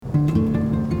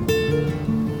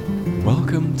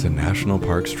Welcome to National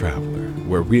Parks Traveler,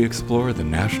 where we explore the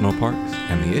national parks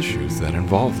and the issues that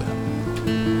involve them.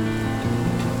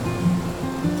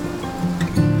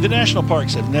 The national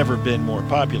parks have never been more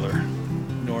popular,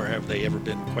 nor have they ever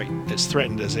been quite as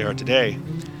threatened as they are today.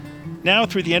 Now,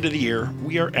 through the end of the year,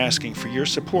 we are asking for your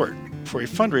support for a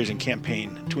fundraising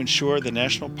campaign to ensure the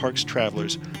National Parks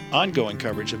Traveler's ongoing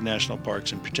coverage of national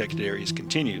parks and protected areas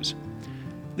continues.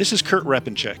 This is Kurt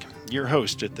Repenchek, your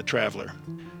host at The Traveler.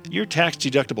 Your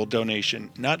tax-deductible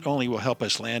donation not only will help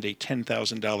us land a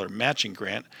 $10,000 matching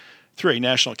grant through a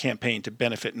national campaign to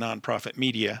benefit nonprofit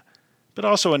media, but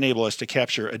also enable us to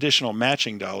capture additional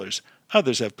matching dollars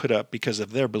others have put up because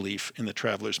of their belief in the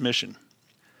Traveler's mission.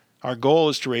 Our goal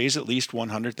is to raise at least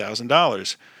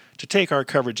 $100,000 to take our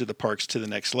coverage of the parks to the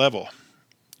next level.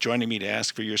 Joining me to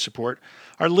ask for your support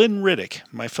are Lynn Riddick,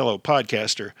 my fellow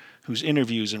podcaster, whose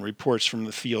interviews and reports from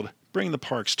the field bring the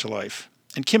parks to life,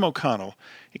 and Kim O'Connell,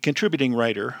 a contributing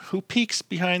writer who peeks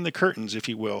behind the curtains, if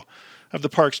you will, of the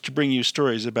parks to bring you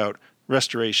stories about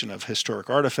restoration of historic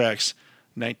artifacts,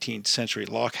 19th century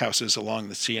lock houses along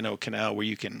the C&O Canal where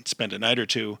you can spend a night or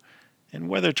two, and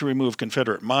whether to remove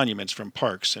Confederate monuments from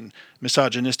parks and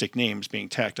misogynistic names being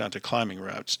tacked onto climbing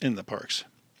routes in the parks.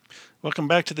 Welcome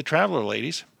back to The Traveler,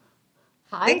 ladies.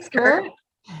 Hi, thanks, Kurt.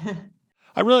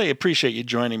 I really appreciate you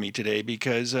joining me today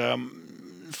because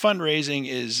fundraising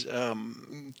is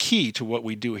key to what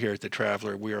we do here at The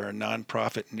Traveler. We are a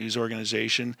nonprofit news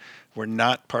organization. We're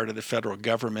not part of the federal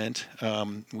government.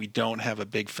 We don't have a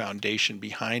big foundation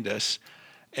behind us.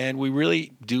 And we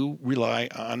really do rely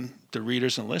on the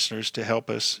readers and listeners to help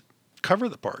us cover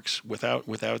the parks.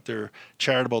 Without their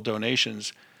charitable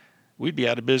donations, we'd be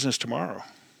out of business tomorrow.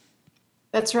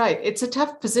 That's right. It's a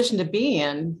tough position to be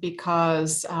in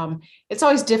because it's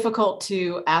always difficult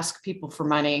to ask people for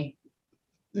money.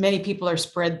 Many people are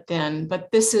spread thin, but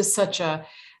this is such a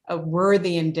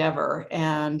worthy endeavor,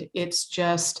 and it's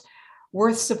just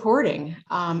worth supporting.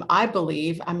 I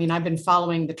believe. I mean, I've been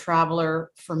following The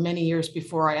Traveler for many years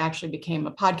before I actually became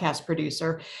a podcast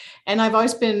producer, and I've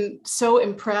always been so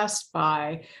impressed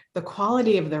by the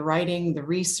quality of the writing, the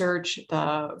research,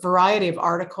 the variety of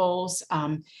articles,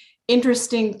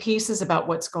 interesting pieces about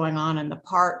what's going on in the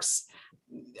parks,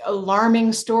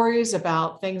 alarming stories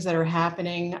about things that are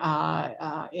happening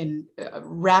in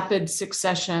rapid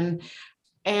succession,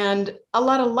 and a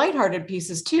lot of lighthearted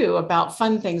pieces too about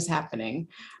fun things happening.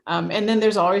 And then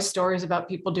there's always stories about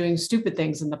people doing stupid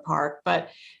things in the park. But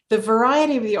the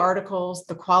variety of the articles,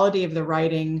 the quality of the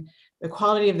writing, the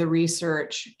quality of the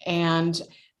research, and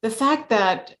the fact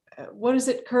that, what is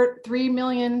it, Kurt, 3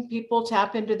 million people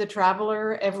tap into The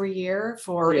Traveler every year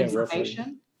for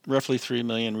information? Roughly 3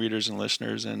 million readers and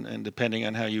listeners, and depending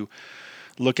on how you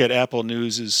look at Apple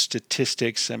News'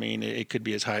 statistics, I mean, it could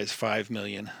be as high as 5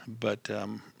 million. But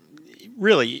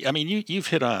really, I mean, you've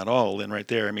hit on it all, Lynn, right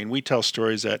there. I mean, we tell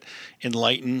stories that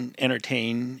enlighten,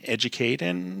 entertain, educate,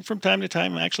 and from time to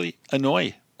time actually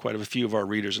annoy quite a few of our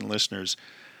readers and listeners.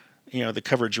 You know, the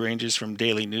coverage ranges from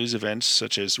daily news events,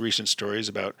 such as recent stories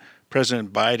about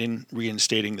President Biden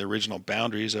reinstating the original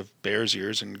boundaries of Bears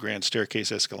Ears and Grand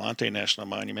Staircase Escalante national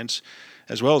monuments,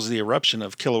 as well as the eruption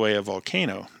of Kilauea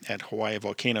volcano at Hawaii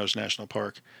Volcanoes National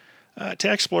Park, to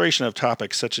exploration of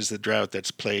topics such as the drought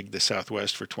that's plagued the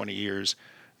Southwest for 20 years,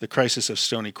 the crisis of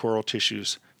stony coral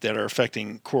tissues that are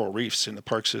affecting coral reefs in the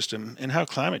park system, and how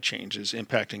climate change is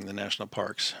impacting the national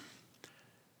parks.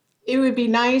 It would be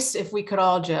nice if we could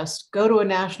all just go to a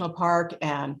national park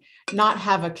and not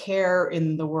have a care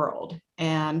in the world.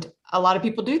 And a lot of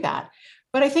people do that.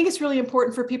 But I think it's really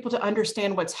important for people to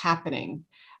understand what's happening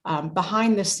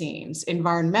behind the scenes,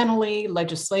 environmentally,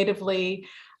 legislatively,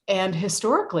 and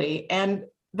historically. And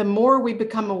the more we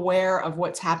become aware of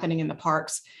what's happening in the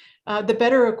parks, the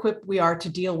better equipped we are to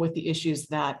deal with the issues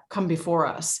that come before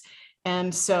us.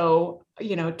 And so,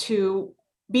 you know, to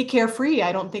be carefree,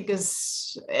 I don't think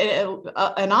is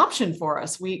an option for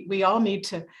us. We all need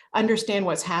to understand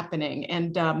what's happening.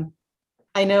 And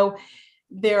I know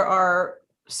there are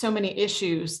so many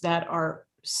issues that are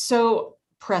so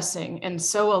pressing and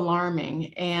so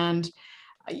alarming. And,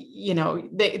 you know,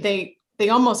 they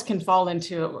almost can fall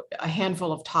into a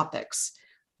handful of topics: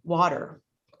 water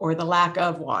or the lack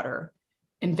of water,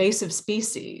 invasive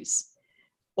species,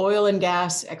 oil and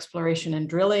gas exploration and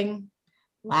drilling,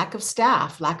 lack of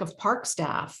staff, lack of park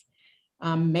staff,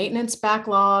 maintenance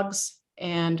backlogs,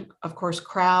 and of course,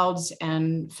 crowds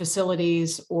and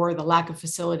facilities, or the lack of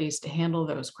facilities to handle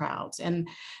those crowds. And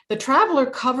The Traveler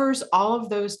covers all of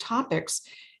those topics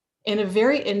in a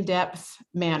very in-depth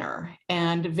manner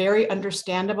and very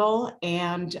understandable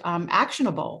and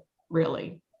actionable,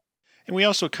 really. And we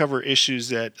also cover issues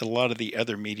that a lot of the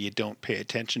other media don't pay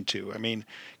attention to. I mean,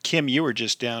 Kim, you were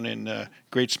just down in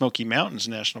Great Smoky Mountains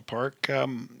National Park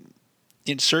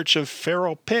in search of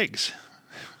feral pigs.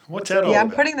 What's that all Yeah,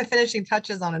 about? I'm putting the finishing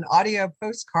touches on an audio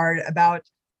postcard about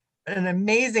an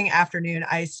amazing afternoon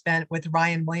I spent with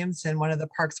Ryan Williamson, one of the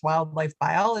park's wildlife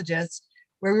biologists,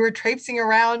 where we were traipsing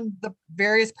around the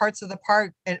various parts of the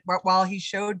park and while he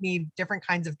showed me different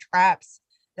kinds of traps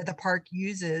that the park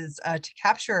uses to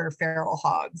capture feral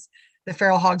hogs. The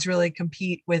feral hogs really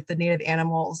compete with the native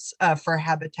animals for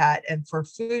habitat and for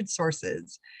food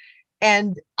sources.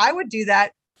 And I would do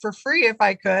that for free if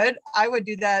I could. I would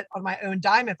do that on my own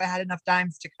dime if I had enough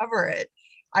dimes to cover it.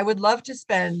 I would love to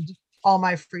spend all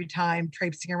my free time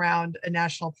traipsing around a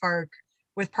national park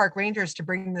with park rangers to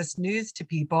bring this news to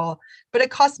people, but it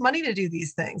costs money to do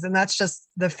these things. And that's just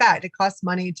the fact. It costs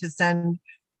money to send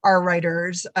our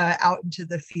writers out into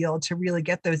the field to really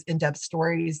get those in-depth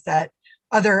stories that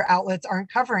other outlets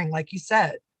aren't covering, like you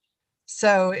said.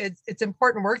 So it's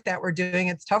important work that we're doing.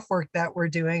 It's tough work that we're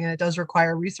doing, and it does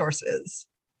require resources.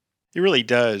 It really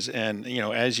does. And,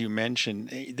 as you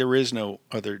mentioned, there is no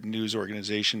other news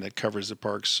organization that covers the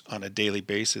parks on a daily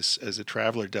basis as the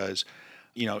Traveler does.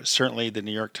 Certainly the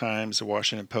New York Times, the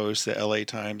Washington Post, the LA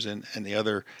Times, and the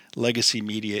other legacy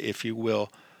media, if you will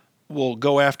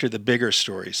go after the bigger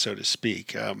stories, so to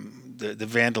speak. The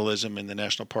vandalism in the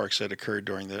national parks that occurred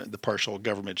during the partial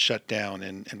government shutdown,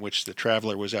 in which the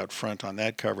Traveler was out front on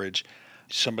that coverage.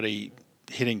 Somebody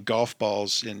hitting golf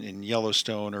balls in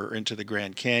Yellowstone or into the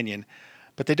Grand Canyon,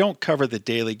 but they don't cover the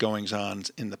daily goings-on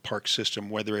in the park system,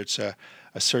 whether it's a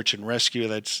search and rescue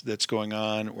that's going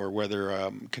on, or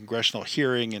whether congressional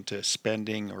hearing into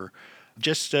spending, or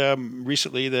just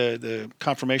recently the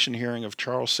confirmation hearing of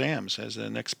Charles Sams as the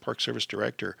next Park Service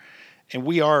director. And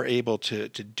we are able to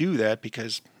do that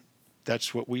because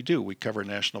that's what we do. We cover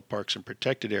national parks and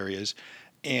protected areas.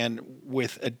 And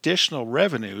with additional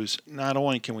revenues, not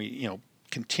only can we,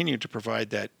 continue to provide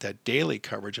that daily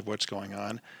coverage of what's going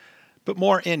on, but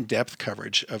more in-depth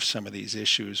coverage of some of these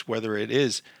issues, whether it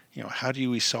is, how do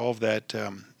we solve that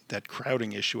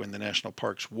crowding issue in the national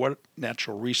parks? What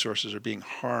natural resources are being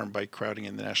harmed by crowding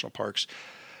in the national parks?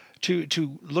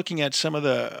 To looking at some of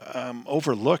the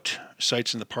overlooked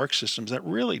sites in the park systems that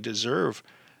really deserve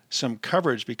some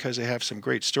coverage because they have some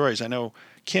great stories. I know,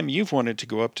 Kim, you've wanted to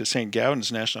go up to St.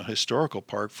 Gaudens National Historical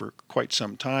Park for quite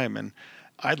some time, and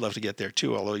I'd love to get there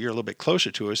too, although you're a little bit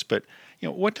closer to us. But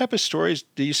what type of stories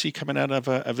do you see coming out of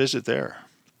a visit there?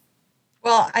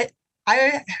 Well,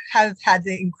 I have had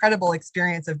the incredible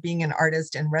experience of being an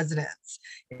artist in residence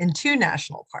in two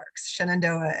national parks,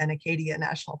 Shenandoah and Acadia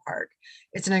National Park.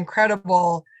 It's an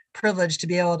incredible privilege to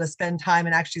be able to spend time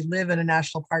and actually live in a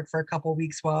national park for a couple of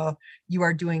weeks while you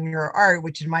are doing your art,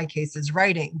 which in my case is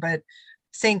writing. But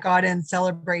St. Gaudens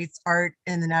celebrates art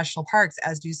in the national parks,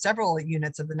 as do several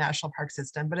units of the national park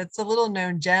system, but it's a little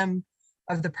known gem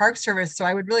of the Park Service. So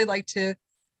I would really like to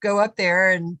go up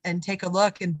there and take a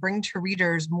look and bring to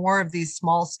readers more of these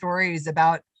small stories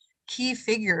about key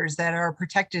figures that are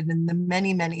protected in the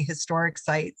many, many historic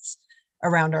sites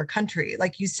around our country.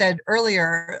 Like you said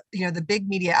earlier, the big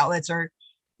media outlets are,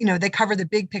 they cover the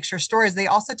big picture stories. They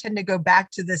also tend to go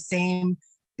back to the same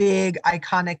big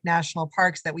iconic national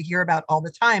parks that we hear about all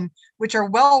the time, which are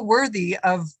well worthy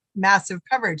of massive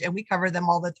coverage. And we cover them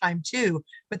all the time too.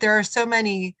 But there are so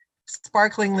many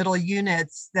sparkling little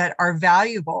units that are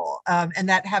valuable and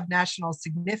that have national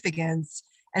significance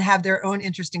and have their own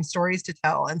interesting stories to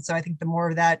tell. And so I think the more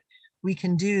of that we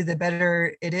can do, the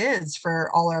better it is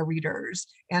for all our readers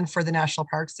and for the national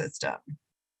park system.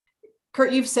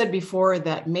 Kurt, you've said before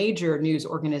that major news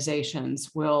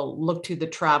organizations will look to the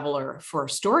Traveler for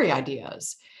story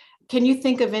ideas. Can you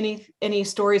think of any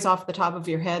stories off the top of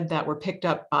your head that were picked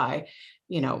up by,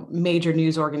 major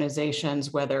news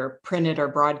organizations, whether printed or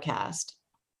broadcast?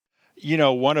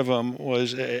 One of them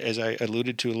was, as I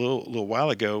alluded to a little while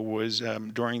ago, was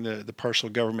during the partial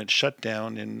government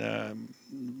shutdown in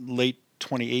late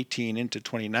 2018 into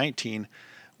 2019,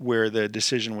 where the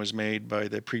decision was made by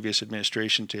the previous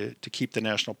administration to keep the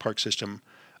national park system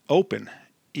open,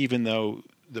 even though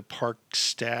the park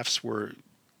staffs were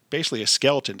basically a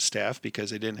skeleton staff because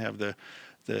they didn't have the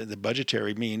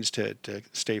budgetary means to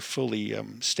stay fully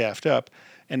staffed up.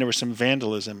 And there was some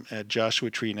vandalism at Joshua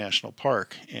Tree National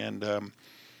Park. And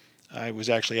I was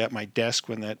actually at my desk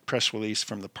when that press release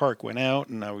from the park went out,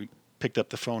 and I picked up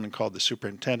the phone and called the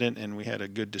superintendent, and we had a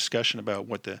good discussion about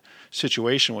what the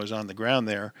situation was on the ground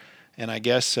there. And I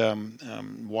guess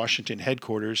Washington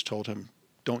headquarters told him,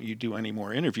 don't you do any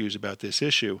more interviews about this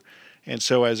issue? And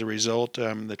so as a result,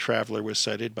 the Traveler was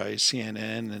cited by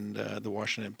CNN and the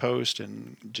Washington Post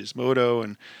and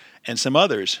Gizmodo and some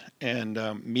others.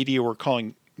 And media were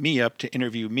calling me up to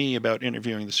interview me about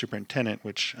interviewing the superintendent,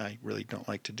 which I really don't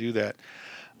like to do that.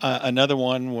 Another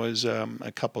one was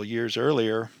a couple years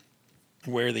earlier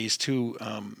where these two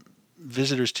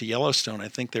visitors to Yellowstone, I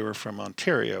think they were from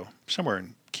Ontario, somewhere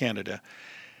in Canada,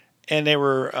 and they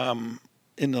were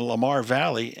in the Lamar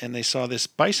Valley, and they saw this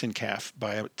bison calf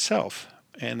by itself,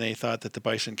 and they thought that the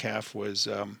bison calf was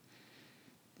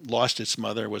lost its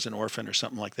mother, was an orphan or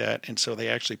something like that, and so they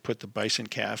actually put the bison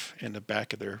calf in the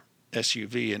back of their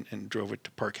SUV and drove it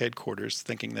to park headquarters,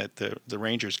 thinking that the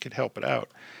rangers could help it out.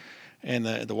 And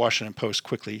the Washington Post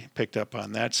quickly picked up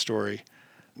on that story.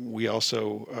 We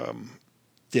also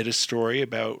did a story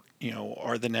about,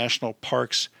 are the national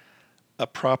parks a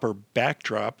proper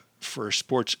backdrop for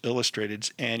Sports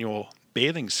Illustrated's annual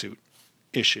bathing suit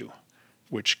issue,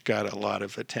 which got a lot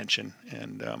of attention.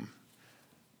 And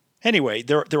anyway,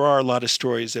 there are a lot of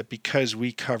stories that, because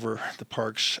we cover the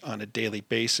parks on a daily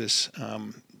basis,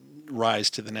 rise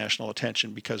to the national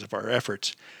attention because of our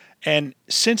efforts. And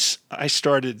since I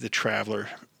started the Traveler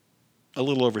a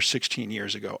little over 16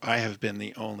 years ago, I have been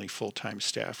the only full-time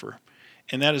staffer.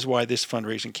 And that is why this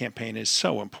fundraising campaign is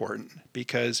so important,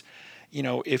 because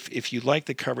if you like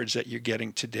the coverage that you're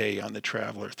getting today on the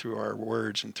Traveler through our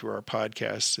words and through our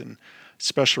podcasts and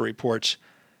special reports,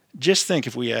 just think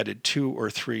if we added 2 or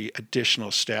 3 additional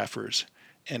staffers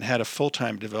and had a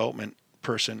full-time development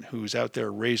person who's out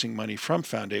there raising money from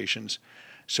foundations,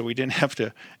 so we didn't have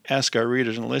to ask our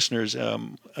readers and listeners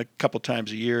a couple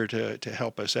times a year to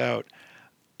help us out.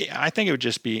 I think it would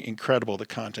just be incredible, the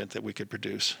content that we could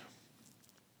produce.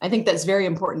 I think that's very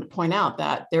important to point out,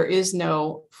 that there is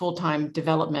no full-time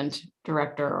development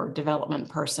director or development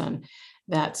person.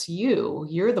 That's you.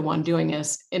 You're the one doing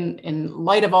this in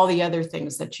light of all the other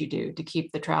things that you do to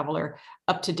keep the Traveler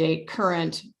up to date,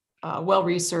 current,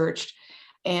 well-researched.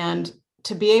 And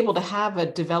to be able to have a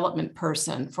development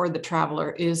person for the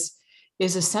Traveler is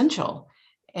essential.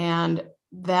 And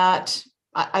that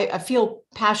I feel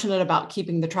passionate about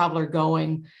keeping the Traveler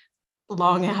going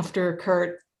long after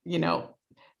Kurt,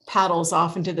 paddles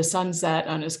off into the sunset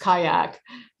on his kayak.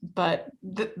 But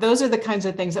those are the kinds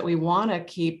of things that we want to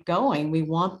keep going. We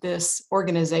want this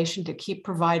organization to keep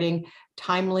providing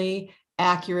timely,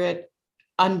 accurate,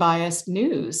 unbiased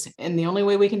news. And the only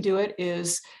way we can do it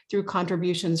is through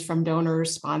contributions from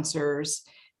donors, sponsors.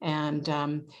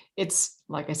 And it's,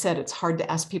 like I said, it's hard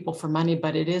to ask people for money,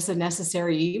 but it is a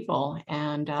necessary evil.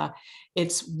 And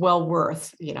it's well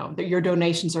worth, your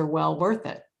donations are well worth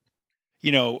it.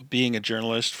 Being a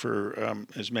journalist for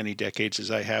as many decades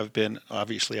as I have been,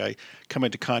 obviously I come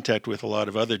into contact with a lot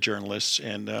of other journalists.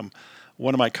 And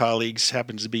one of my colleagues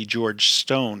happens to be George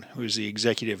Stone, who's the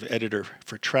executive editor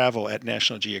for travel at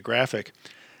National Geographic.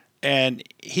 And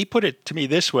he put it to me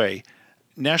this way: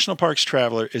 National Parks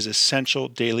Traveler is essential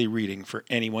daily reading for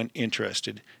anyone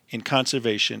interested in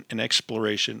conservation and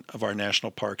exploration of our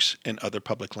national parks and other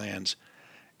public lands.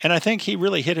 And I think he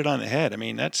really hit it on the head. I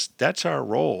mean, that's our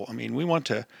role. I mean, we want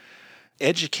to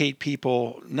educate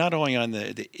people not only on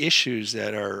the issues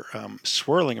that are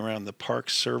swirling around the Park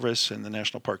Service and the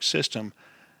National Park System,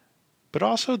 but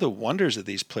also the wonders of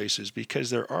these places,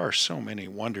 because there are so many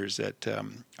wonders that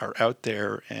are out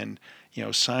there. And,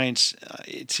 science,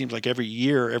 it seems like every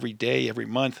year, every day, every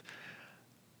month,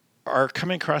 are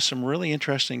coming across some really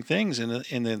interesting things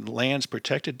in the lands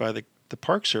protected by the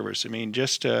Park Service. I mean,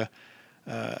 just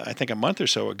I think a month or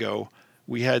so ago,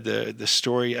 we had the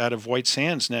story out of White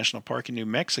Sands National Park in New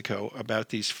Mexico about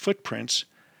these footprints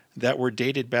that were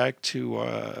dated back to,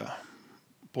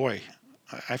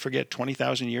 I forget,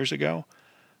 20,000 years ago.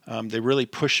 They really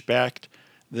pushed back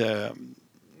the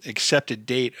accepted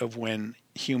date of when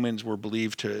humans were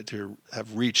believed to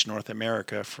have reached North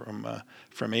America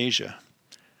from Asia.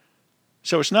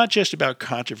 So it's not just about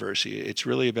controversy. It's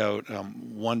really about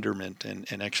wonderment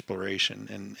and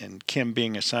exploration. And Kim,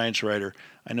 being a science writer,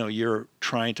 I know you're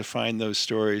trying to find those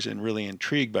stories and really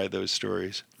intrigued by those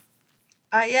stories.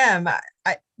 I am.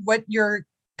 What your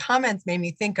comments made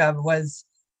me think of was,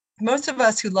 most of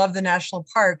us who love the national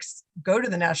parks go to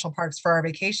the national parks for our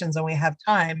vacations when we have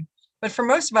time. But for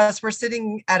most of us, we're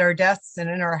sitting at our desks and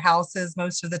in our houses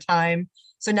most of the time.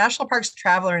 So National Parks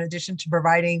Traveler, in addition to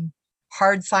providing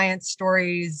hard science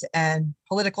stories and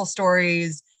political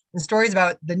stories and stories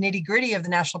about the nitty-gritty of the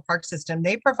national park system,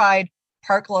 they provide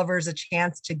park lovers a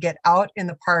chance to get out in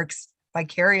the parks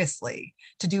vicariously,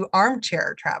 to do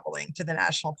armchair traveling to the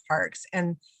national parks.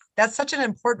 And that's such an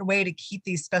important way to keep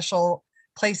these special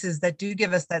places that do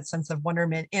give us that sense of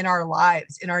wonderment in our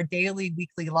lives, in our daily,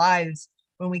 weekly lives,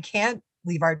 when we can't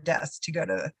leave our desks to go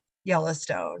to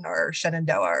Yellowstone or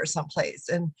Shenandoah or someplace.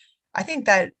 And I think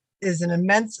that is an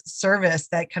immense service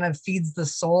that kind of feeds the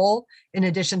soul, in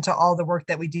addition to all the work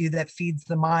that we do that feeds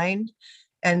the mind.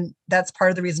 And that's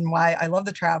part of the reason why I love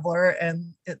The Traveler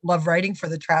and love writing for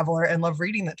The Traveler and love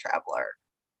reading The Traveler.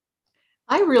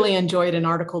 I really enjoyed an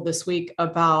article this week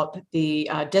about the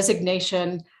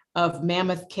designation of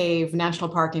Mammoth Cave National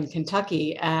Park in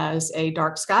Kentucky as a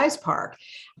dark skies park.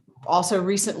 Also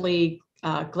recently,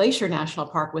 Glacier National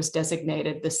Park was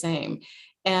designated the same.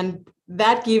 And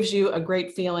that gives you a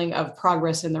great feeling of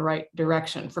progress in the right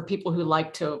direction for people who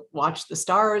like to watch the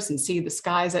stars and see the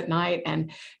skies at night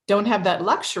and don't have that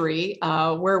luxury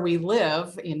where we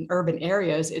live in urban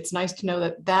areas. It's nice to know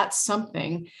that that's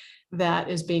something that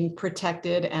is being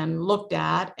protected and looked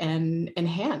at and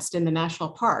enhanced in the national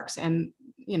parks. And,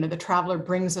 The Traveler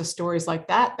brings us stories like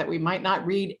that we might not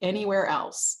read anywhere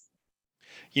else.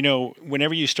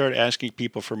 Whenever you start asking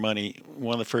people for money,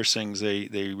 one of the first things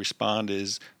they respond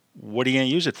is, what are you going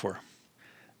to use it for?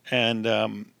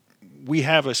 And we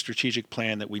have a strategic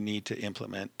plan that we need to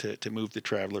implement to move the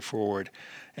Traveler forward.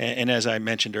 And as I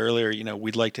mentioned earlier,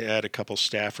 we'd like to add a couple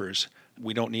staffers.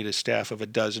 We don't need a staff of a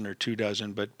dozen or 2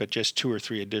 dozen, but just 2 or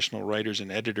 3 additional writers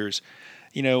and editors.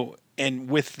 And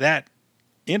with that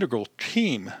integral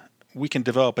team, we can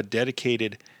develop a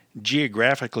dedicated,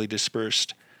 geographically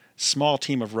dispersed small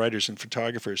team of writers and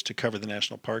photographers to cover the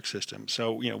national park system.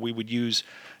 So, we would use,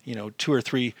 2 or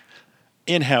 3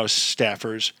 in-house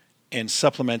staffers and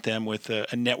supplement them with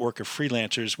a network of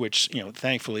freelancers, which,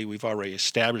 thankfully we've already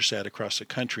established that across the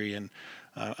country. And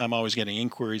I'm always getting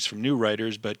inquiries from new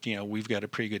writers, but, we've got a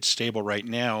pretty good stable right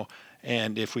now.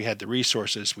 And if we had the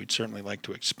resources, we'd certainly like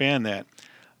to expand that.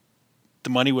 The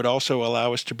money would also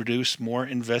allow us to produce more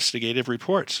investigative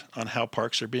reports on how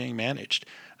parks are being managed.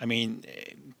 I mean,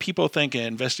 people think an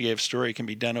investigative story can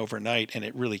be done overnight, and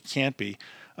it really can't be.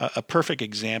 A perfect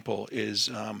example is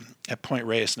at Point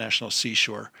Reyes National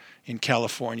Seashore in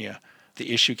California.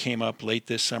 The issue came up late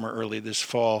this summer, early this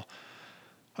fall,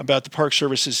 about the Park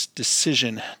Service's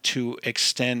decision to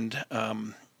extend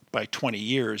by 20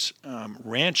 years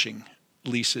ranching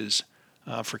leases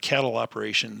for cattle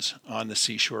operations on the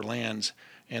seashore lands.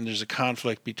 And there's a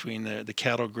conflict between the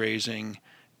cattle grazing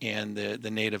and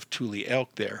the native Tule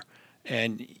elk there.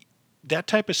 And that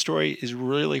type of story is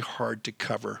really hard to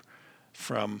cover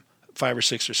from 500 or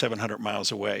 600 or 700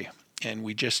 miles away. And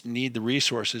we just need the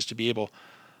resources to be able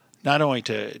not only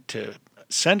to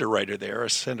send a writer there, or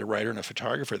send a writer and a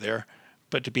photographer there,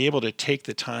 but to be able to take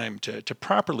the time to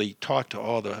properly talk to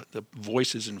all the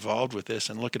voices involved with this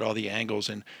and look at all the angles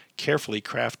and carefully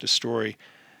craft a story.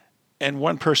 And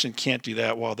one person can't do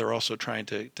that while they're also trying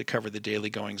to cover the daily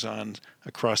goings-on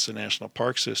across the national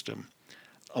park system.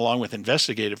 Along with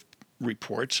investigative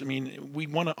reports, we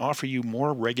want to offer you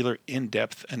more regular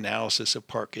in-depth analysis of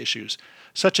park issues,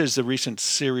 such as the recent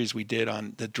series we did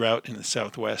on the drought in the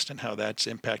Southwest and how that's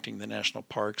impacting the national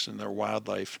parks and their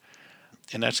wildlife.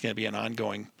 And that's going to be an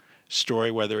ongoing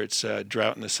story, whether it's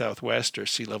drought in the Southwest or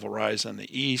sea level rise on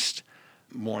the east,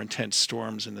 more intense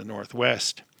storms in the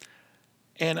Northwest.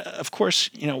 And of course,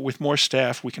 with more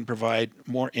staff, we can provide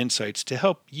more insights to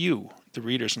help you, the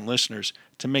readers and listeners,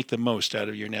 to make the most out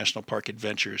of your national park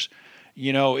adventures.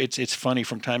 It's funny,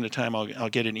 from time to time I'll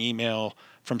get an email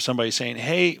from somebody saying,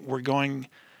 hey, we're going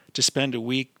to spend a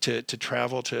week to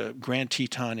travel to Grand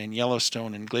Teton and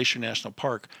Yellowstone and Glacier National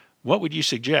Park. What would you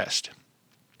suggest?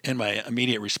 And my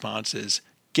immediate response is,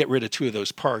 get rid of 2 of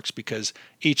those parks, because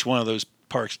each one of those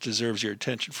parks deserves your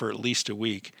attention for at least a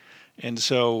week. And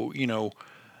so,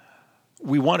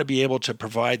 we want to be able to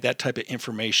provide that type of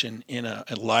information in a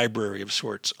library of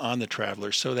sorts on the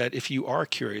Traveler, so that if you are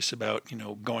curious about,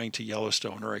 going to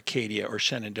Yellowstone or Acadia or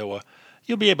Shenandoah,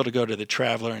 you'll be able to go to the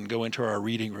Traveler and go into our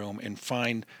reading room and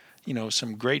find,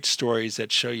 some great stories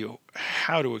that show you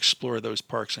how to explore those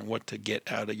parks and what to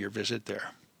get out of your visit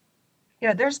there.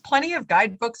 Yeah, there's plenty of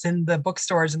guidebooks in the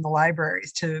bookstores and the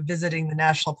libraries to visiting the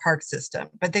national park system,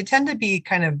 but they tend to be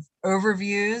kind of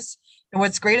overviews. And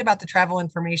what's great about the travel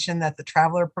information that the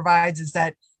Traveler provides is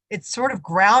that it's sort of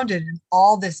grounded in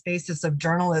all this basis of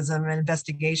journalism and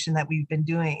investigation that we've been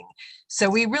doing. So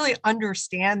we really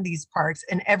understand these parks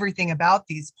and everything about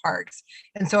these parks.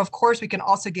 And so, of course, we can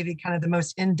also give you kind of the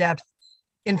most in-depth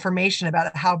information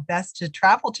about how best to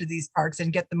travel to these parks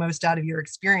and get the most out of your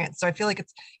experience. So I feel like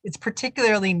it's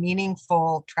particularly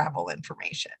meaningful travel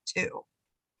information too.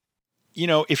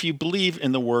 If you believe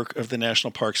in the work of the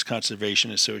National Parks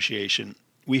Conservation Association,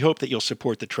 We hope that you'll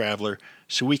support The Traveler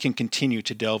so we can continue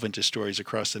to delve into stories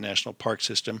across the national park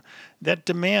system that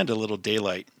demand a little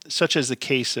daylight, such as the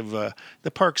case of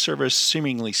the Park Service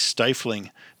seemingly stifling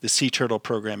the sea turtle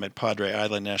program at Padre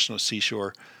Island National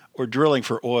Seashore, or drilling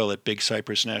for oil at Big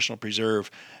Cypress National Preserve.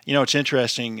 You know, it's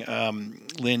interesting.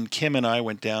 Lynn, Kim, and I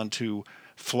went down to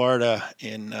Florida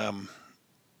in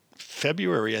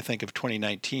February, I think, of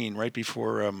 2019, right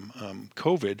before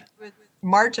COVID.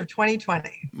 March of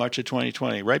 2020. March of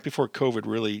 2020, right before COVID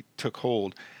really took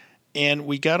hold. And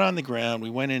we got on the ground, we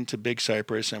went into Big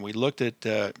Cypress, and we looked at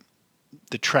the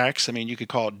tracks. I mean, you could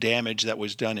call it damage that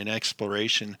was done in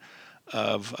exploration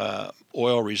of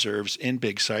oil reserves in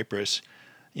Big Cypress.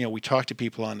 You know, we talked to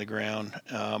people on the ground,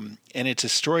 and it's a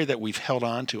story that we've held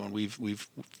on to, and we've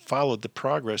followed the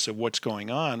progress of what's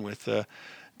going on with the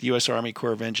U.S. Army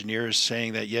Corps of Engineers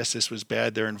saying that, yes, this was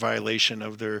bad, they're in violation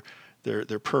of their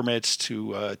permits,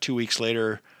 to 2 weeks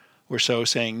later or so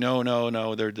saying, no,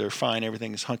 they're fine,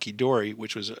 everything's hunky-dory,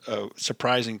 which was a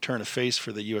surprising turn of face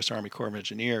for the U.S. Army Corps of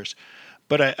Engineers.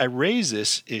 But I raise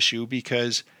this issue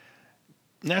because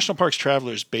National Parks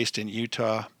Traveler is based in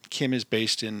Utah. Kim is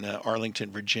based in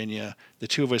Arlington, Virginia. The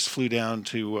two of us flew down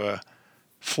to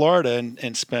Florida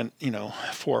and spent,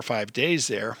 4 or 5 days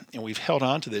there, and we've held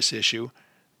on to this issue.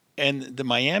 And the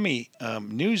Miami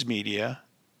news media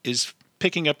is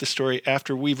picking up the story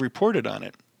after we've reported on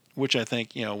it, which I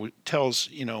think, tells,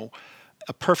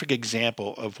 a perfect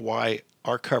example of why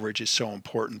our coverage is so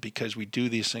important, because we do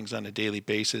these things on a daily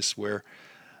basis where,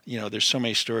 there's so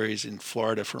many stories in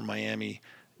Florida for Miami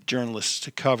journalists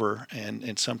to cover,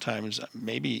 and sometimes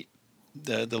maybe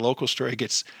the local story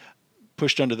gets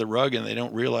pushed under the rug and they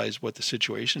don't realize what the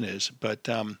situation is. But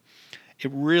it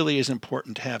really is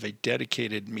important to have a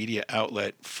dedicated media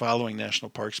outlet following national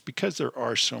parks because there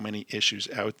are so many issues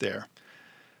out there.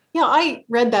 Yeah, I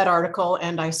read that article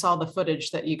and I saw the footage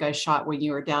that you guys shot when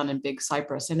you were down in Big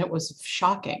Cypress, and it was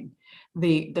shocking.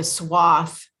 The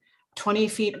swath, 20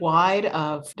 feet wide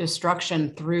of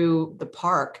destruction through the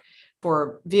park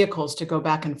for vehicles to go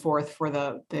back and forth for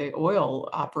the oil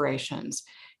operations.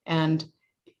 And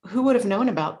who would have known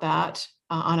about that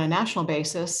on a national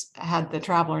basis had the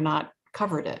Traveler not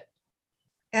covered it?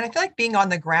 And I feel like being on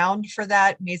the ground for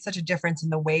that made such a difference in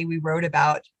the way we wrote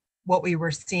about what we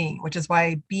were seeing, which is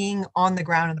why being on the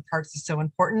ground in the parks is so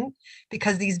important,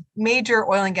 because these major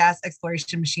oil and gas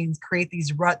exploration machines create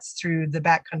these ruts through the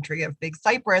backcountry of Big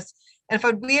Cypress. And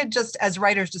if we had just, as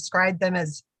writers, described them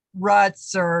as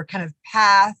ruts or kind of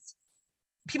paths,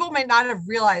 people might not have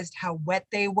realized how wet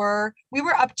they were. We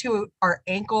were up to our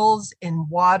ankles in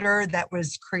water that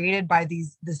was created by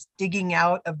this digging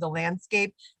out of the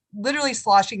landscape, literally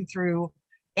sloshing through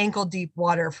ankle deep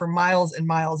water for miles and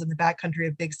miles in the backcountry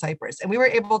of Big Cypress. And we were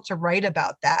able to write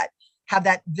about that, have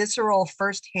that visceral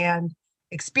firsthand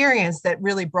experience that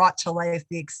really brought to life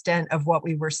the extent of what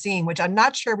we were seeing, which I'm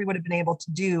not sure we would have been able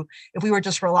to do if we were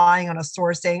just relying on a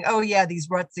source saying, oh yeah, these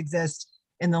ruts exist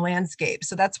in the landscape.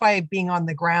 So that's why being on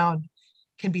the ground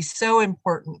can be so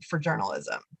important for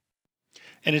journalism.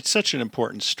 And it's such an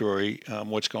important story,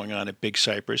 what's going on at Big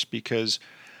Cypress, because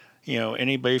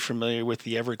anybody familiar with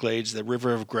the Everglades, the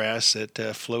river of grass that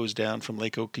flows down from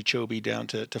Lake Okeechobee down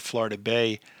to Florida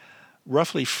Bay,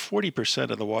 roughly 40%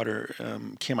 of the water,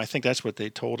 Kim, I think that's what they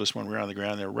told us when we were on the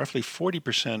ground there, roughly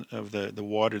 40% of the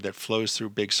water that flows through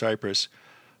Big Cypress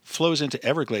flows into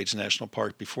Everglades National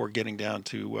Park before getting down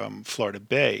to Florida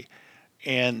Bay.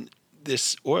 And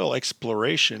this oil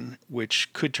exploration,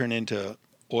 which could turn into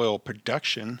oil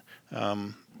production,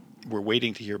 we're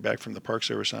waiting to hear back from the Park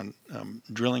Service on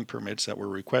drilling permits that were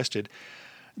requested.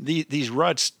 These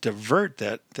ruts divert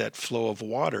that flow of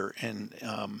water, and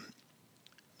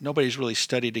nobody's really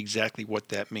studied exactly what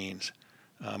that means.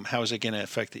 How is it going to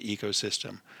affect the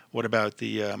ecosystem? What about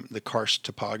the karst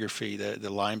topography, the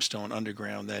limestone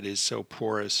underground that is so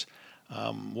porous?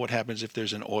 What happens if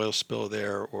there's an oil spill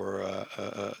there or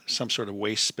some sort of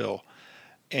waste spill?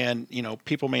 And,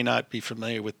 people may not be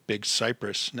familiar with Big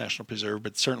Cypress National Preserve,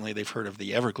 but certainly they've heard of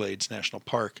the Everglades National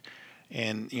Park.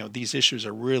 And, these issues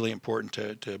are really important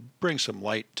to bring some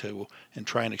light to and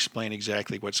try and explain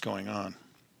exactly what's going on.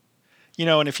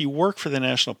 And if you work for the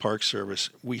National Park Service,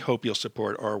 we hope you'll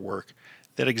support our work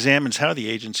that examines how the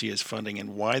agency is funding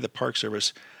and why the Park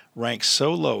Service ranks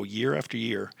so low year after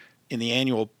year in the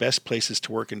annual Best Places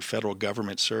to Work in Federal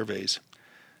Government surveys.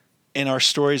 And our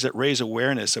stories that raise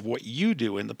awareness of what you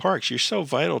do in the parks. You're so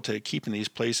vital to keeping these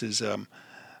places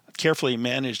carefully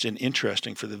managed and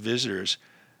interesting for the visitors.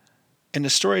 And the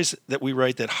stories that we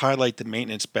write that highlight the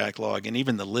maintenance backlog and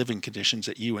even the living conditions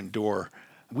that you endure.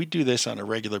 We do this on a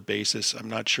regular basis. I'm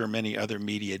not sure many other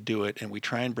media do it, and we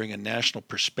try and bring a national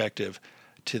perspective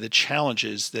to the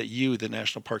challenges that you, the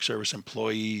National Park Service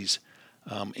employees,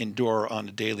 endure on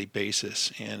a daily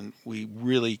basis. And we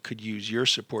really could use your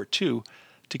support too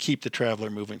to keep the traveler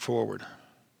moving forward.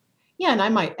 Yeah, and I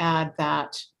might add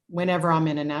that whenever I'm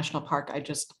in a national park, I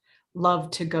just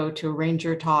love to go to a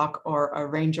ranger talk or a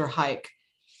ranger hike,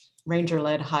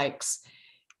 ranger-led hikes.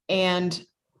 And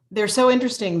they're so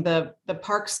interesting. The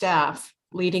park staff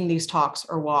leading these talks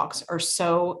or walks are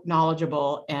so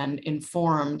knowledgeable and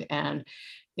informed, and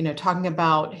talking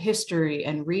about history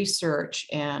and research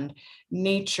and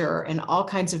nature and all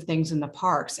kinds of things in the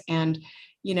parks. And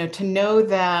to know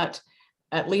that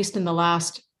at least in the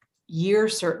last year,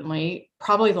 certainly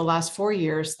probably the last 4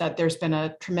 years, that there's been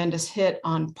a tremendous hit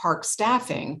on park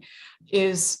staffing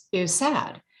is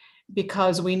sad,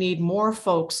 because we need more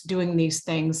folks doing these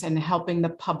things and helping the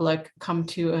public come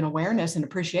to an awareness and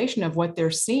appreciation of what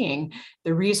they're seeing,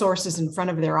 the resources in front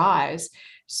of their eyes.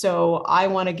 So I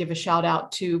want to give a shout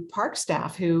out to park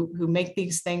staff who make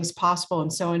these things possible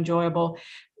and so enjoyable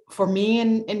for me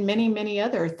and many, many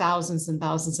other thousands and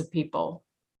thousands of people.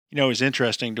 It was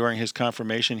interesting during his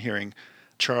confirmation hearing,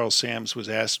 Charles Sams was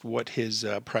asked what his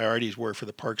priorities were for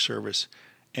the Park Service,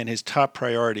 and his top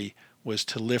priority was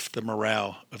to lift the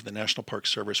morale of the National Park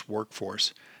Service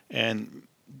workforce. And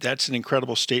that's an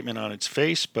incredible statement on its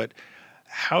face, but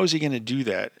how is he going to do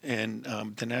that? And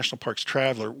the National Parks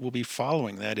Traveler will be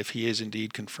following that if he is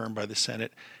indeed confirmed by the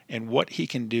Senate, and what he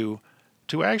can do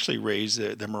to actually raise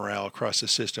the morale across the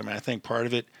system. And I think part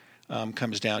of it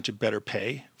comes down to better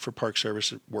pay for Park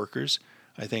Service workers.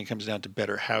 I think it comes down to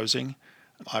better housing.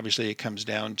 Obviously, it comes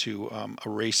down to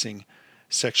erasing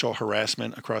sexual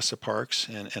harassment across the parks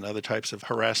and other types of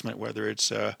harassment, whether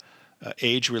it's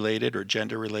age-related or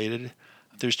gender-related.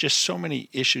 There's just so many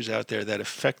issues out there that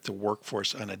affect the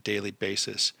workforce on a daily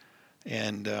basis.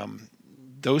 And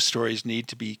those stories need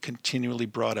to be continually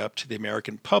brought up to the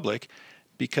American public,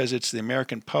 because it's the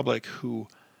American public who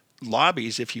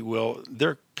lobbies, if you will,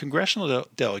 their congressional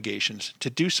delegations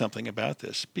to do something about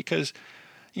this, because,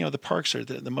 the parks are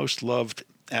the most loved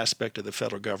aspect of the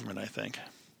federal government, I think.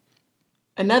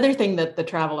 Another thing that the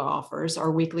Traveler offers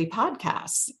are weekly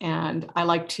podcasts. And I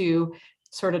like to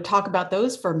sort of talk about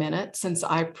those for a minute, since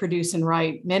I produce and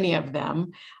write many of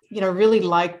them. Really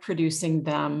like producing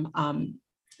them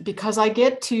because I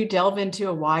get to delve into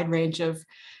a wide range of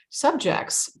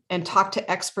subjects and talk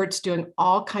to experts doing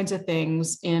all kinds of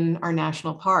things in our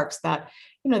national parks that,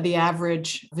 the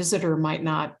average visitor might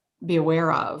not be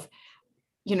aware of.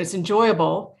 It's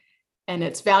enjoyable and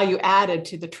it's value added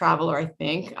to the traveler, I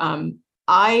think.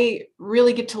 I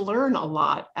really get to learn a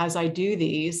lot as I do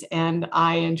these, and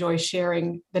I enjoy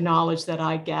sharing the knowledge that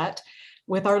I get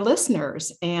with our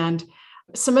listeners. And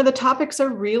some of the topics are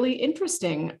really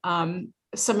interesting.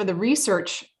 Some of the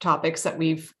research topics that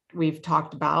we've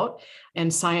talked about,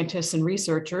 and scientists and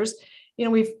researchers,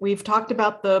 we've talked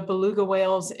about the beluga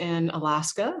whales in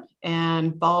Alaska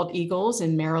and bald eagles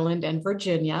in Maryland and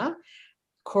Virginia,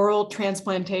 coral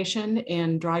transplantation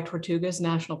in Dry Tortugas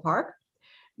National Park,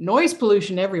 noise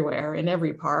pollution everywhere in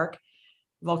every park,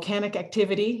 volcanic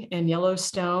activity in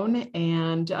Yellowstone,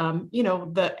 and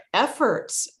the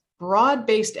efforts,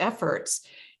 broad-based efforts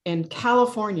in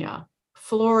California,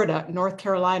 Florida, North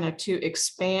Carolina to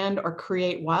expand or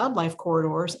create wildlife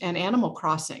corridors and animal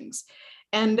crossings.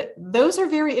 And those are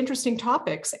very interesting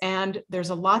topics. And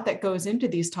there's a lot that goes into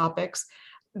these topics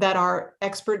that our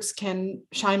experts can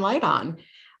shine light on.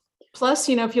 Plus,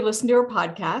 if you listen to our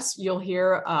podcast, you'll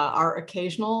hear our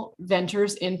occasional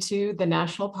ventures into the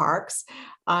national parks.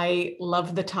 I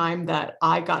love the time that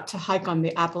I got to hike on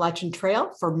the Appalachian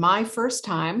Trail for my first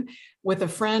time with a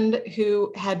friend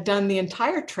who had done the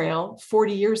entire trail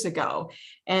 40 years ago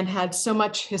and had so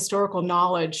much historical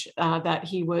knowledge that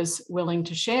he was willing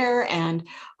to share, and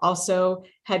also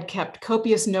had kept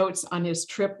copious notes on his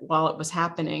trip while it was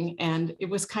happening. And it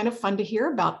was kind of fun to hear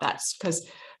about that, because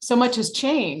so much has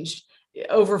changed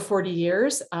over 40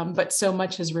 years, but so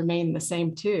much has remained the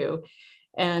same too.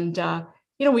 And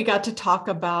we got to talk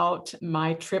about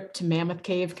my trip to Mammoth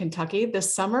Cave, Kentucky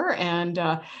this summer, and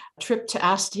a trip to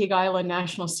Assateague Island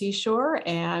National Seashore,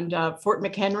 and Fort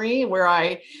McHenry, where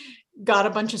I got a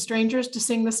bunch of strangers to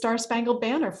sing the Star-Spangled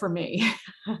Banner for me.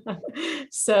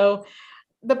 So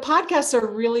the podcasts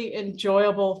are really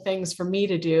enjoyable things for me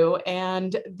to do,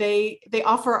 and they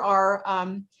offer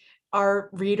our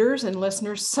readers and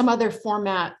listeners some other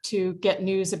format to get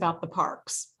news about the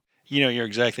parks. You're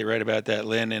exactly right about that,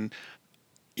 Lynn. And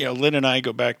Lynn and I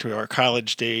go back to our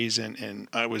college days, and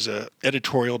I was an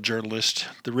editorial journalist,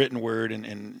 the written word,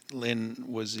 and Lynn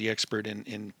was the expert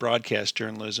in broadcast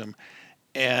journalism.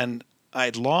 And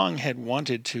I'd long had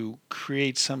wanted to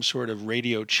create some sort of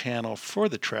radio channel for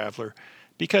the traveler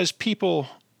because people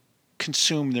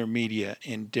consume their media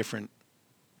in different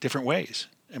ways.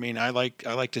 I mean, I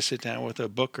like to sit down with a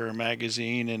book or a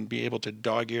magazine and be able to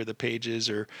dog ear the pages,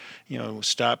 or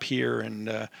stop here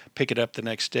and pick it up the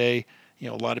next day. A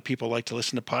lot of people like to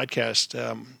listen to podcasts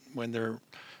when they're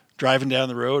driving down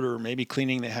the road, or maybe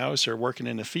cleaning the house, or working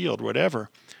in the field, whatever.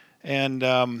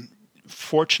 And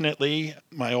fortunately,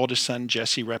 my oldest son,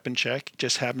 Jesse Repenchek,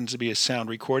 just happens to be a sound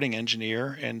recording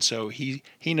engineer. And so he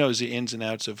knows the ins and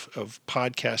outs of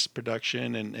podcast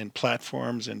production and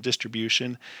platforms and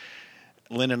distribution.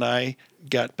 Lynn and I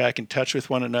got back in touch with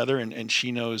one another, and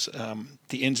she knows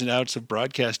the ins and outs of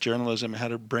broadcast journalism, how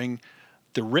to bring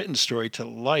the written story to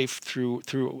life through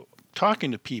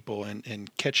talking to people and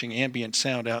catching ambient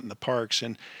sound out in the parks.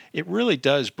 And it really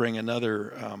does bring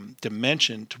another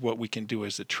dimension to what we can do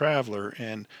as a traveler.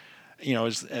 And,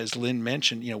 as Lynn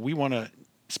mentioned, we want to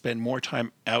spend more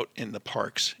time out in the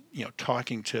parks,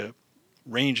 talking to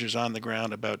rangers on the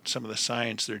ground about some of the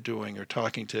science they're doing, or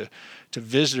talking to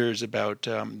visitors about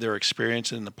their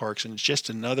experience in the parks. And it's just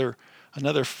another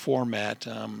format,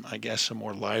 I guess a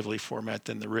more lively format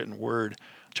than the written word,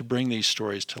 to bring these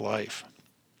stories to life.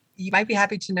 You might be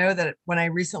happy to know that when I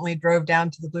recently drove down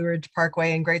to the Blue Ridge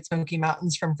Parkway in Great Smoky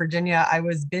Mountains from Virginia, I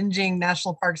was binging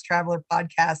National Parks Traveler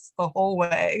podcasts the whole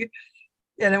way.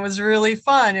 And it was really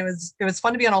fun. It was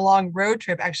fun to be on a long road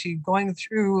trip, actually going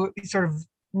through sort of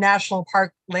national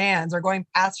park lands, or going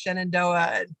past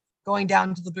Shenandoah and going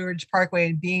down to the Blue Ridge Parkway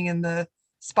and being in the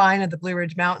spine of the Blue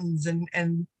Ridge Mountains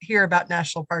and hear about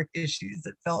national park issues.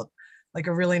 It felt like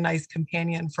a really nice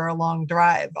companion for a long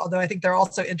drive. Although I think they're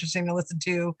also interesting to listen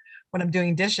to when I'm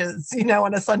doing dishes,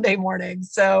 on a Sunday morning.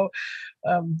 So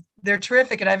they're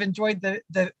terrific. And I've enjoyed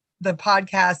the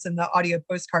podcasts and the audio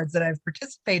postcards that I've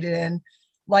participated in.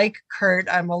 Like Kurt,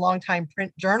 I'm a longtime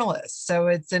print journalist. So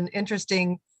it's an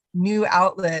interesting new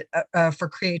outlet for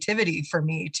creativity for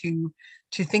me to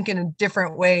think in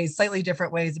different ways, slightly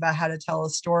different ways about how to tell a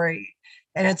story.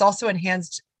 And it's also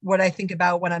enhanced what I think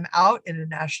about when I'm out in a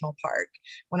national park,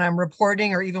 when I'm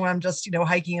reporting, or even when I'm just,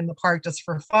 hiking in the park just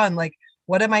for fun. Like,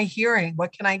 what am I hearing?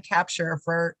 What can I capture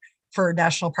for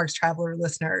National Parks Traveler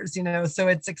listeners? So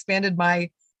it's expanded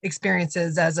my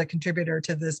experiences as a contributor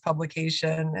to this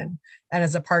publication and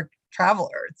as a park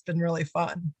traveler. It's been really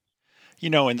fun.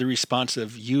 And the response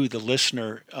of you, the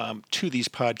listener, to these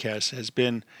podcasts has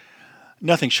been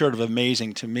nothing short of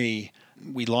amazing to me.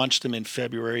 We launched them in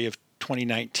February of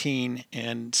 2019,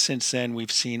 and since then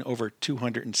we've seen over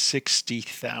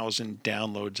 260,000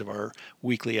 downloads of our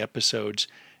weekly episodes.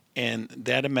 And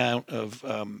that amount of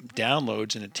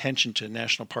downloads and attention to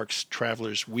National Parks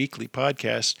Travelers Weekly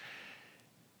podcast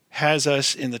has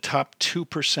us in the top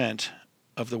 2%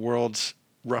 of the world's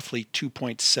roughly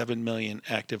 2.7 million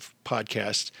active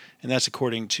podcasts. And that's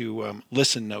according to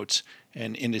Listen Notes,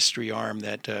 an industry arm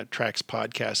that tracks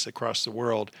podcasts across the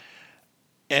world.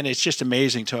 And it's just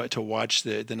amazing to watch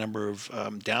the number of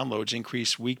downloads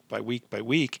increase week by week by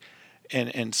week.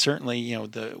 And certainly,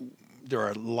 there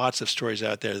are lots of stories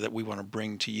out there that we want to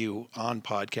bring to you on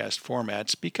podcast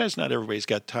formats, because not everybody's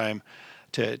got time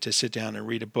to sit down and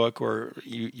read a book, or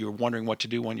you're wondering what to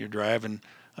do when you're driving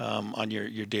on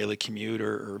your daily commute,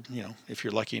 or if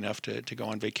you're lucky enough to go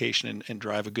on vacation and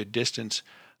drive a good distance.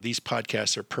 These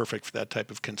podcasts are perfect for that type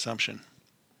of consumption.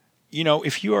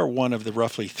 If you are one of the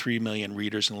roughly 3 million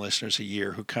readers and listeners a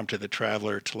year who come to The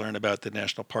Traveler to learn about the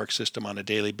National Park System on a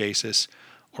daily basis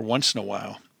or once in a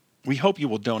while, we hope you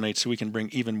will donate so we can bring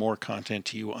even more content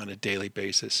to you on a daily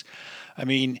basis. I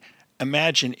mean,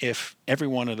 imagine if every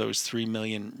one of those 3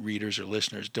 million readers or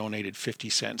listeners donated 50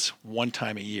 cents one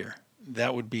time a year.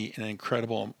 That would be an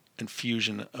incredible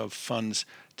infusion of funds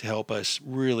to help us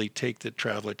really take The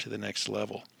Traveler to the next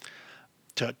level.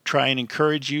 To try and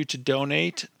encourage you to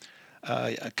donate,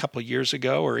 a couple years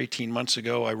ago, or 18 months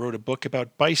ago, I wrote a book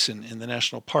about bison in the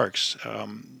national parks,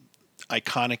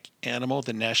 iconic animal,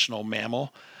 the national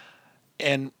mammal.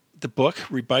 And the book,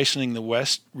 Rebisoning the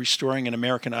West, Restoring an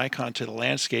American Icon to the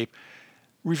Landscape,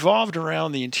 revolved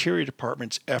around the Interior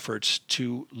Department's efforts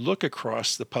to look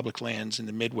across the public lands in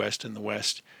the Midwest and the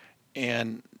West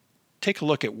and take a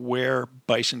look at where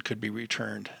bison could be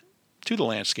returned to the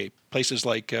landscape. Places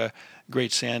like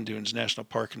Great Sand Dunes National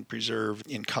Park and Preserve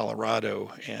in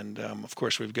Colorado. And of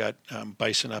course, we've got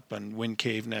bison up on Wind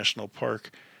Cave National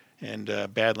Park and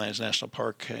Badlands National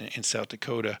Park in South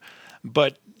Dakota.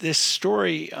 But this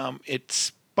story, it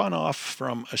spun off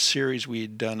from a series we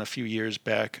had done a few years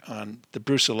back on the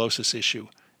brucellosis issue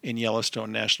in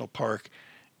Yellowstone National Park.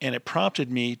 And it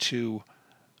prompted me to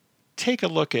take a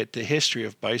look at the history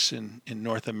of bison in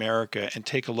North America and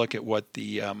take a look at what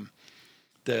the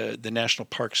National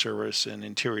Park Service and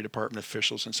Interior Department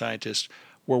officials and scientists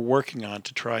were working on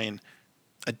to try and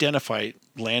identify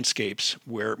landscapes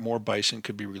where more bison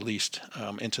could be released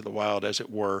into the wild, as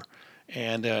it were.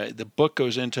 And the book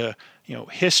goes into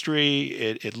history.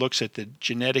 It looks at the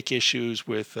genetic issues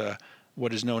with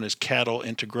what is known as cattle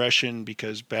integration,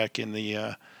 because back in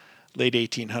the late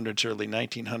 1800s, early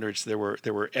 1900s,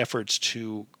 there were efforts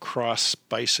to cross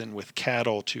bison with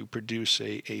cattle to produce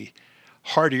a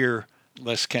hardier,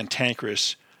 less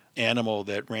cantankerous animal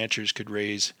that ranchers could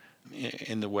raise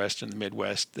in the West and the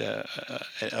Midwest,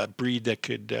 a breed that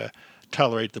could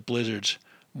tolerate the blizzards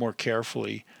more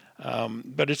carefully.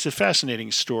 But it's a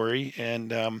fascinating story,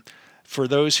 and for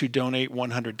those who donate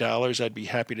 $100, I'd be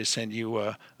happy to send you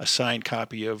a signed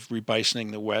copy of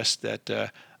Rebisoning the West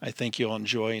that I think you'll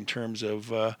enjoy in terms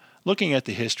of looking at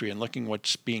the history and looking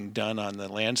what's being done on the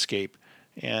landscape.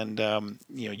 And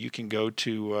you can go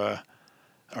to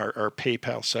our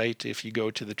PayPal site. If you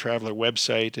go to the Traveler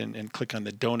website and click on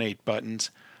the donate buttons,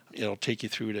 it'll take you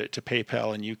through to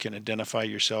PayPal, and you can identify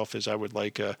yourself as, I would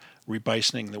like a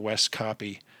Rebisoning the West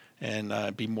copy, and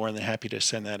I'd be more than happy to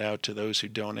send that out to those who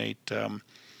donate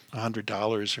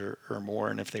 $100 or more,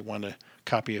 and if they want a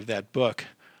copy of that book.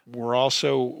 We're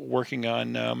also working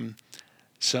on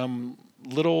some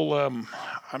little, I'm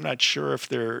not sure if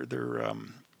they're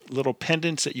little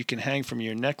pendants that you can hang from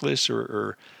your necklace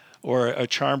or a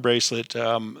charm bracelet,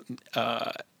 an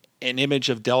image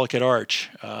of Delicate Arch.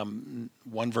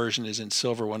 One version is in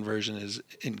silver, one version is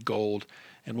in gold,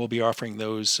 and we'll be offering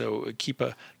those. So keep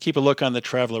a look on the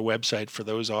Traveler website for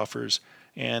those offers.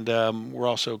 And we're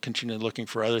also continuing looking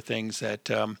for other things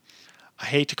that I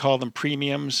hate to call them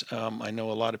premiums. I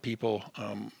know a lot of people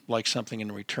like something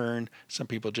in return. Some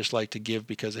people just like to give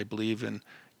because they believe in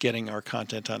getting our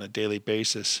content on a daily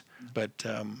basis. But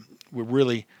we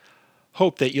really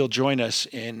hope that you'll join us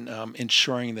in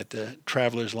ensuring that the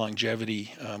Traveler's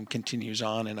longevity continues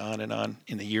on and on and on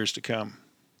in the years to come.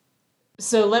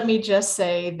 So let me just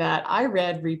say that I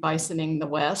read Rebisoning the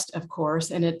West, of course,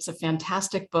 and it's a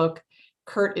fantastic book.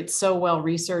 Kurt, it's so well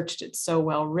researched, it's so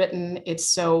well written, it's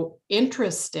so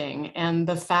interesting. And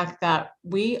the fact that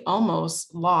we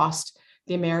almost lost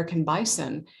the American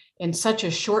bison in such a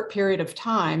short period of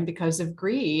time because of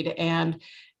greed, and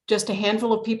just a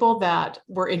handful of people that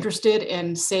were interested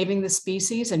in saving the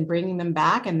species and bringing them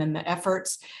back. And then the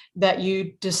efforts that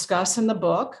you discuss in the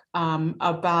book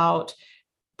about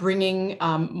bringing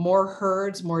more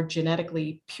herds, more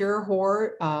genetically pure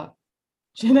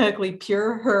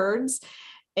herds.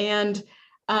 And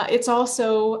it's all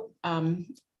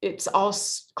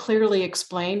clearly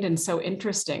explained and so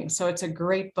interesting. So it's a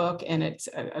great book, and it's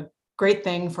a great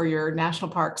thing for your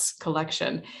national parks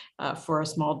collection for a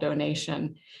small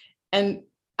donation. And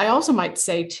I also might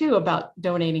say too about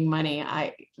donating money.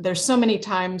 There's so many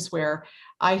times where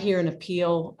I hear an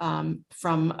appeal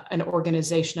from an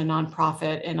organization, a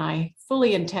nonprofit, and I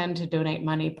fully intend to donate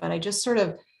money, but I just sort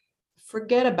of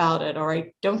forget about it, or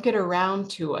I don't get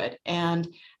around to it.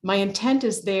 And my intent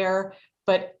is there,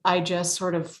 but I just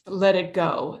sort of let it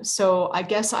go. So I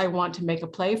guess I want to make a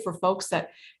play for folks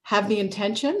that have the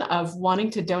intention of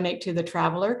wanting to donate to the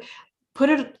Traveler. Put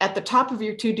it at the top of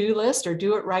your to-do list, or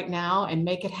do it right now and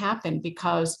make it happen,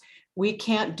 because we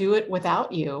can't do it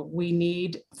without you. We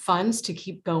need funds to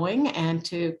keep going and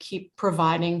to keep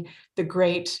providing the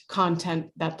great content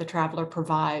that the Traveler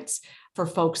provides for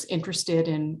folks interested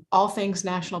in all things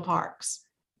national parks.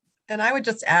 And I would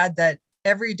just add that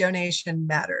every donation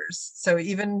matters. So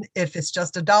even if it's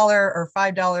just $1 or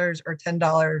 $5 or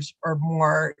 $10 or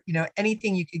more,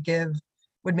 anything you could give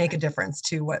would make a difference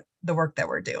to what the work that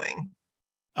we're doing.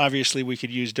 Obviously, we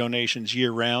could use donations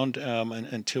year-round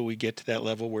until we get to that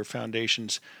level where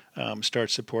foundations start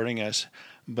supporting us.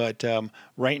 But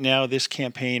right now, this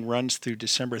campaign runs through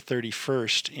December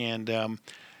 31st, and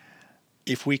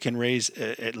if we can raise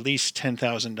at least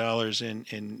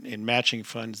 $10,000 in matching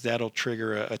funds, that'll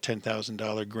trigger a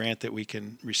 $10,000 grant that we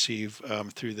can receive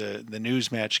through the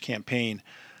Newsmatch campaign.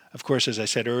 Of course, as I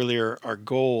said earlier, our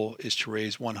goal is to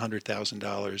raise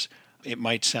 $100,000. It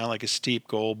might sound like a steep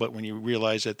goal, but when you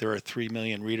realize that there are 3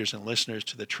 million readers and listeners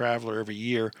to the Traveler every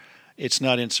year, it's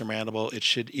not insurmountable. It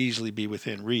should easily be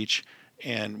within reach,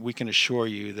 and we can assure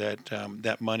you that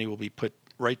that money will be put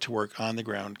right to work on the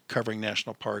ground, covering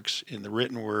national parks in the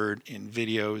written word, in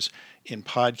videos, in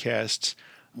podcasts.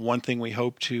 One thing we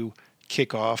hope to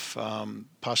kick off,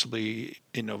 possibly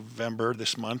in November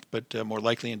this month, but more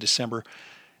likely in December,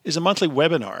 is a monthly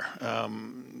webinar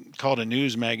called a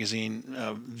news magazine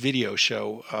video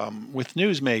show with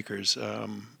newsmakers,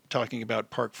 talking about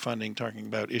park funding, talking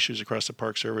about issues across the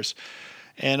Park Service,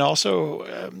 and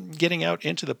also getting out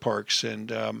into the parks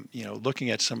and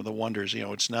looking at some of the wonders.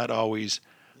 It's not always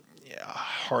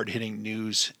hard-hitting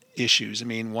news issues. I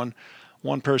mean,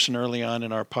 one person early on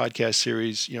in our podcast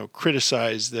series,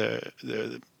 criticized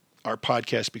our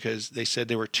podcast because they said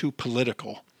they were too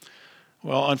political.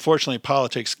 Well, unfortunately,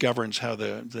 politics governs how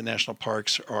the national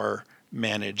parks are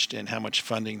managed and how much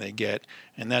funding they get,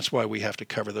 and that's why we have to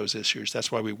cover those issues.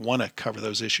 That's why we want to cover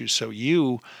those issues, so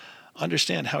you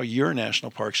understand how your national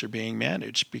parks are being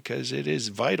managed, because it is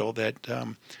vital that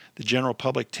the general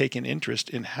public take an interest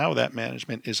in how that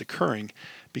management is occurring,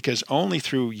 because only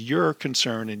through your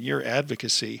concern and your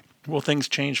advocacy will things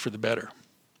change for the better.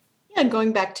 Yeah, and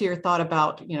going back to your thought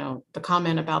about, the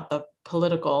comment about the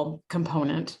political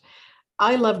component,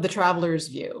 I love the Traveler's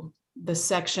View, the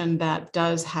section that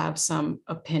does have some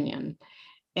opinion.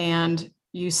 And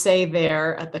you say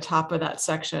there at the top of that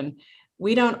section,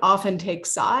 we don't often take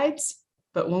sides,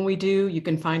 but when we do, you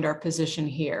can find our position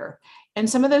here. And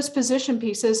some of those position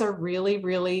pieces are really,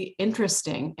 really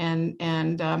interesting and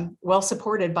well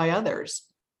supported by others.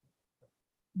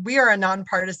 We are a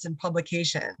nonpartisan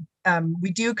publication.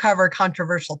 We do cover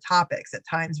controversial topics at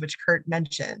times, which Kurt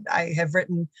mentioned. I have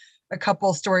written a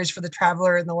couple stories for the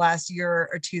Traveler in the last year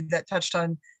or two that touched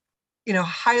on,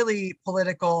 highly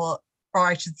political, or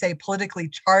I should say politically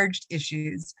charged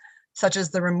issues, such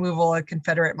as the removal of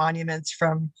Confederate monuments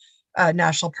from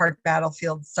national park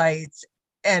battlefield sites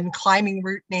and climbing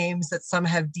route names that some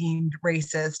have deemed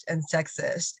racist and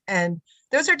sexist. And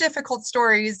those are difficult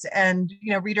stories. And,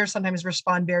 readers sometimes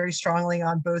respond very strongly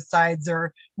on both sides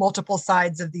or multiple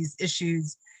sides of these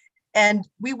issues. And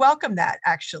we welcome that,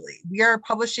 actually. We are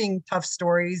publishing tough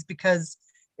stories because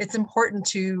it's important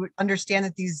to understand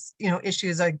that these,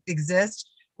 issues exist.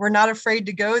 We're not afraid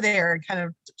to go there and kind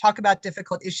of talk about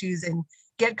difficult issues and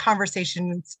get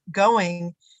conversations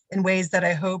going in ways that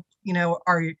I hope,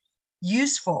 are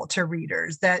useful to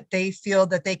readers, that they feel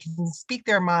that they can speak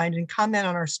their mind and comment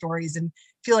on our stories and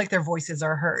feel like their voices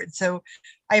are heard. So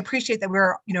I appreciate that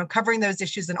we're, covering those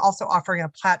issues and also offering a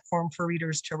platform for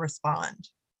readers to respond.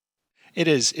 It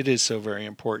is so very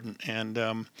important.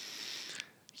 And,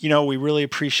 we really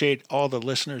appreciate all the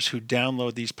listeners who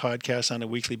download these podcasts on a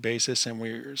weekly basis. And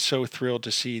we're so thrilled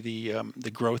to see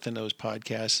the growth in those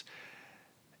podcasts.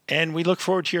 And we look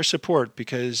forward to your support,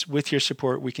 because with your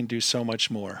support, we can do so much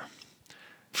more.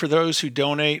 For those who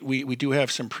donate, we do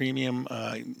have some premium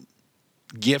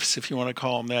gifts, if you want to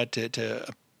call them that, to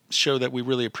show that we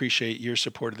really appreciate your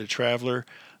support of the Traveler.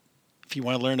 If you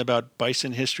want to learn about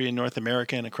bison history in North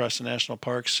America and across the national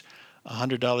parks, a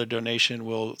 $100 donation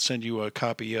will send you a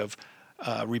copy of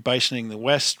Rebisoning the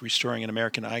West, Restoring an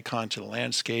American Icon to the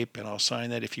Landscape, and I'll sign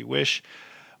that if you wish.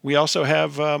 We also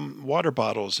have water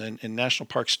bottles and National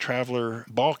Parks Traveler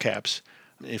ball caps.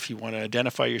 If you want to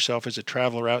identify yourself as a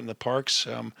traveler out in the parks,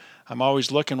 I'm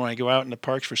always looking when I go out in the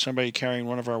parks for somebody carrying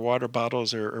one of our water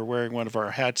bottles or wearing one of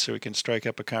our hats so we can strike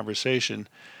up a conversation.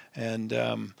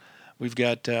 And we've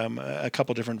got a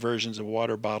couple different versions of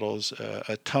water bottles,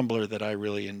 a tumbler that I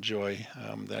really enjoy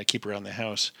that I keep around the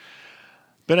house.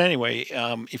 But anyway,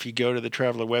 if you go to the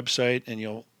Traveler website and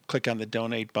you'll click on the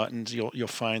donate buttons, you'll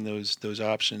find those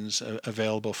options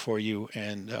available for you,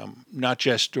 and not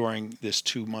just during this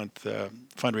 2-month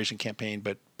fundraising campaign,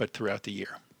 but throughout the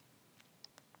year.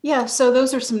 Yeah, so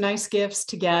those are some nice gifts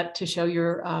to get to show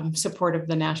your support of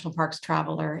the National Parks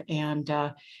Traveler, and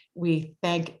we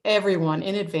thank everyone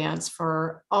in advance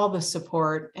for all the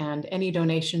support, and any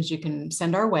donations you can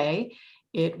send our way.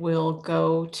 It will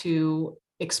go to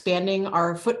expanding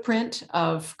our footprint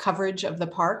of coverage of the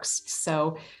parks,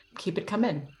 so keep it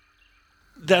coming.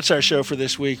 That's our show for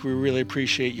this week. We really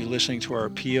appreciate you listening to our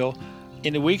appeal.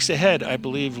 In the weeks ahead, I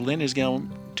believe Lynn is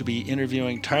going to be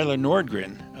interviewing Tyler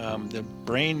Nordgren, the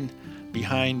brain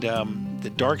behind the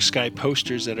dark sky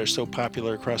posters that are so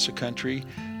popular across the country.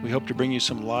 We hope to bring you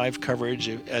some live coverage,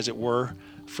 as it were,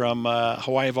 from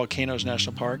Hawaii Volcanoes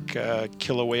National Park.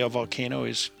 Kilauea Volcano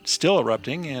is still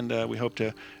erupting, and we hope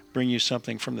to bring you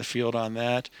something from the field on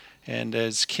that. And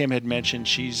as Kim had mentioned,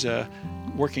 she's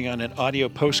working on an audio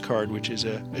postcard, which is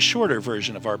a shorter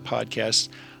version of our podcast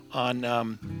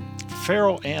on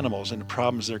feral animals and the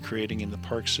problems they're creating in the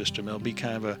park system. It'll be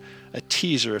kind of a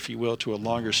teaser, if you will, to a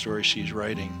longer story she's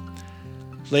writing.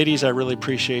 Ladies, I really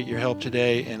appreciate your help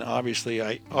today, and obviously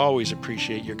I always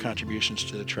appreciate your contributions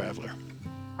to the Traveler.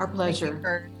 Our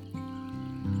pleasure.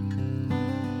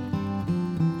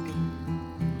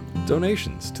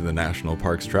 Donations to the National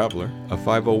Parks Traveler, a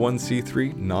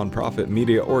 501c3 nonprofit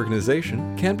media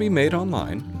organization, can be made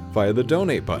online via the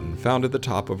donate button found at the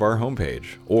top of our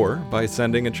homepage, or by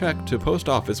sending a check to Post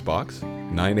Office Box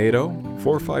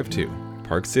 980-452,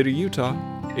 Park City, Utah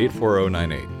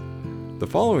 84098. The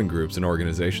following groups and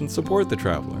organizations support the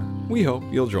Traveler. We hope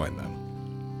you'll join them.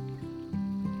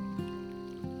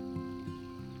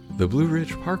 The Blue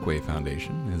Ridge Parkway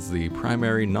Foundation is the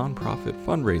primary nonprofit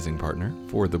fundraising partner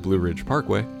for the Blue Ridge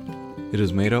Parkway. It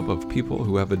is made up of people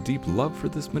who have a deep love for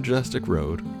this majestic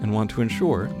road and want to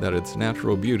ensure that its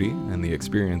natural beauty and the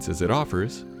experiences it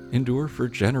offers endure for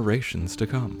generations to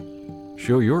come.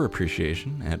 Show your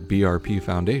appreciation at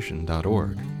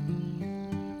brpfoundation.org.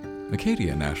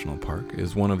 Acadia National Park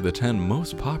is one of the 10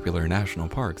 most popular national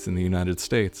parks in the United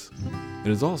States. It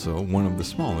is also one of the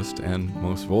smallest and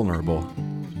most vulnerable.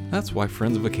 That's why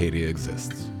Friends of Acadia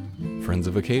exists. Friends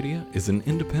of Acadia is an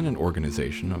independent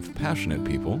organization of passionate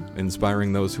people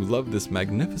inspiring those who love this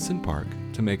magnificent park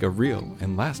to make a real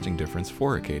and lasting difference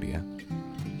for Acadia.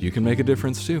 You can make a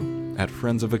difference too at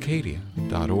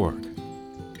friendsofacadia.org.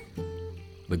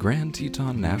 The Grand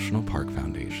Teton National Park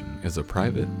Foundation is a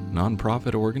private,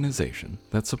 nonprofit organization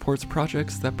that supports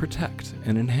projects that protect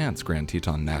and enhance Grand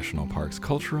Teton National Park's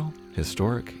cultural,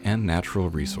 historic, and natural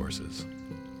resources.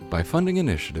 By funding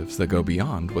initiatives that go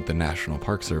beyond what the National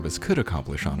Park Service could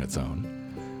accomplish on its own,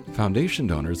 Foundation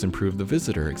donors improve the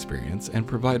visitor experience and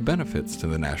provide benefits to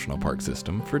the National Park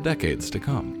System for decades to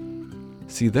come.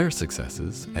 See their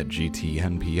successes at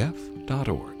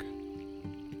gtnpf.org.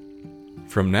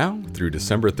 From now through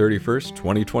December 31st,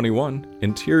 2021,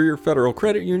 Interior Federal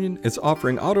Credit Union is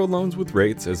offering auto loans with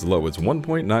rates as low as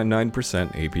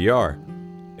 1.99% APR.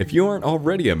 If you aren't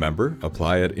already a member,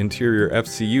 apply at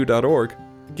interiorfcu.org.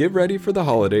 Get ready for the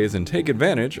holidays and take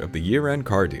advantage of the year-end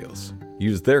car deals.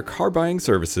 Use their car buying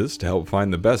services to help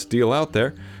find the best deal out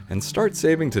there and start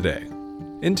saving today.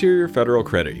 Interior Federal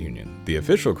Credit Union, the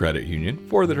official credit union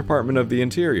for the Department of the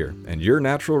Interior and your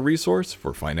natural resource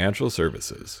for financial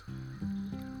services.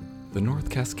 The North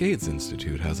Cascades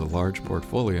Institute has a large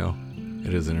portfolio.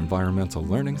 It is an environmental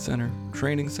learning center,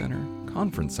 training center,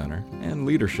 conference center, and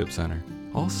leadership center,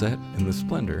 all set in the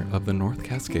splendor of the North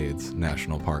Cascades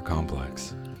National Park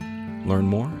Complex. Learn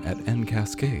more at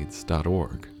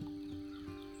ncascades.org.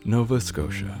 Nova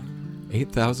Scotia,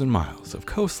 8,000 miles of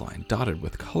coastline dotted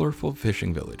with colorful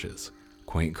fishing villages,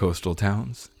 quaint coastal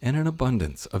towns, and an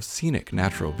abundance of scenic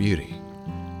natural beauty.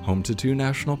 Home to 2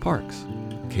 national parks,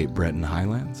 Cape Breton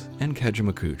Highlands and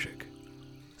Kejimkujik.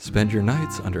 Spend your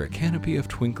nights under a canopy of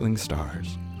twinkling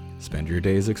stars. Spend your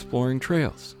days exploring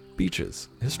trails, beaches,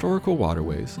 historical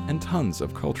waterways, and tons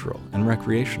of cultural and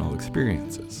recreational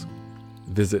experiences.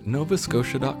 Visit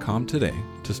novascotia.com today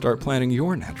to start planning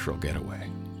your natural getaway.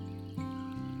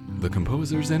 The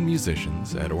composers and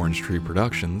musicians at Orange Tree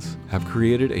Productions have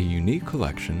created a unique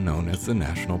collection known as the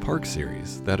National Park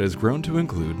Series that has grown to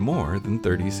include more than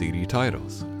 30 CD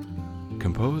titles.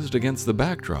 Composed against the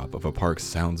backdrop of a park's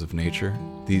sounds of nature,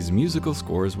 these musical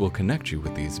scores will connect you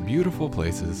with these beautiful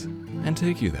places and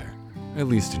take you there, at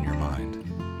least in your mind.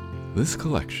 This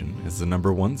collection is the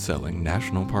 #1 selling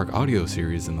National Park audio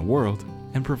series in the world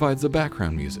and provides the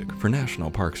background music for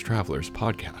National Parks Travelers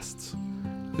podcasts.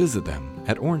 Visit them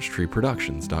at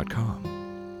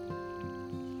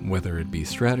orangetreeproductions.com. Whether it be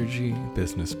strategy,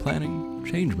 business planning,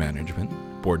 change management,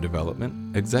 board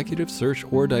development, executive search,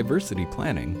 or diversity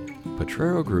planning,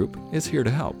 Potrero Group is here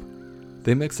to help.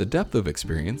 They mix a depth of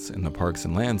experience in the parks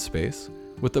and land space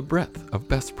with a breadth of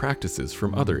best practices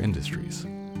from other industries.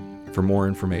 For more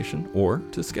information or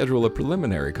to schedule a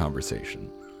preliminary conversation,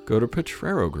 go to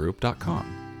potrerogroup.com.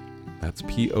 That's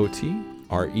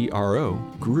Potrero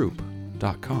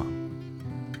group.com.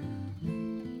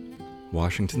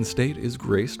 Washington State is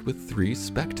graced with 3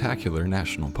 spectacular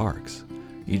national parks,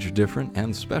 each different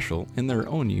and special in their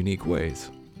own unique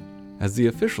ways. As the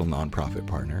official nonprofit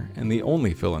partner and the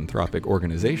only philanthropic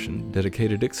organization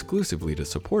dedicated exclusively to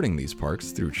supporting these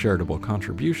parks through charitable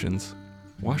contributions,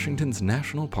 Washington's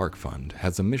National Park Fund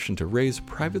has a mission to raise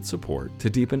private support to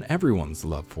deepen everyone's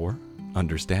love for,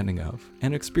 understanding of,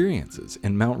 and experiences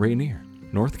in Mount Rainier,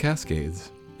 North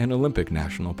Cascades, and Olympic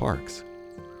National Parks.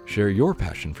 Share your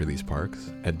passion for these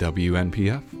parks at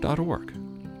WNPF.org.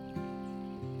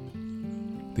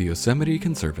 The Yosemite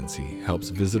Conservancy helps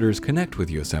visitors connect with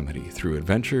Yosemite through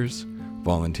adventures,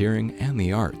 volunteering, and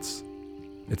the arts.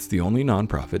 It's the only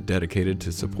nonprofit dedicated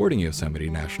to supporting Yosemite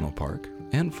National Park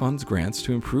and funds grants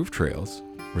to improve trails,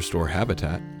 restore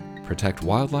habitat, protect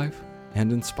wildlife,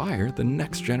 and inspire the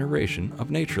next generation of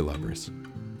nature lovers.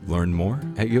 Learn more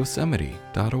at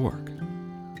yosemite.org.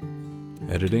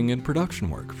 Editing and production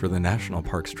work for the National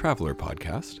Parks Traveler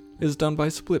podcast is done by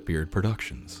Splitbeard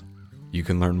Productions. You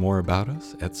can learn more about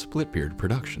us at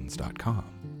splitbeardproductions.com.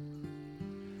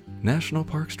 National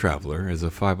Parks Traveler is a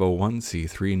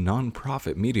 501c3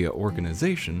 nonprofit media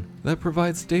organization that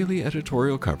provides daily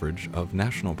editorial coverage of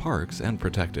national parks and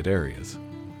protected areas.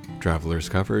 Traveler's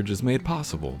coverage is made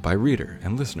possible by reader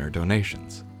and listener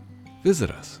donations. Visit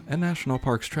us at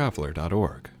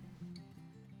nationalparkstraveler.org.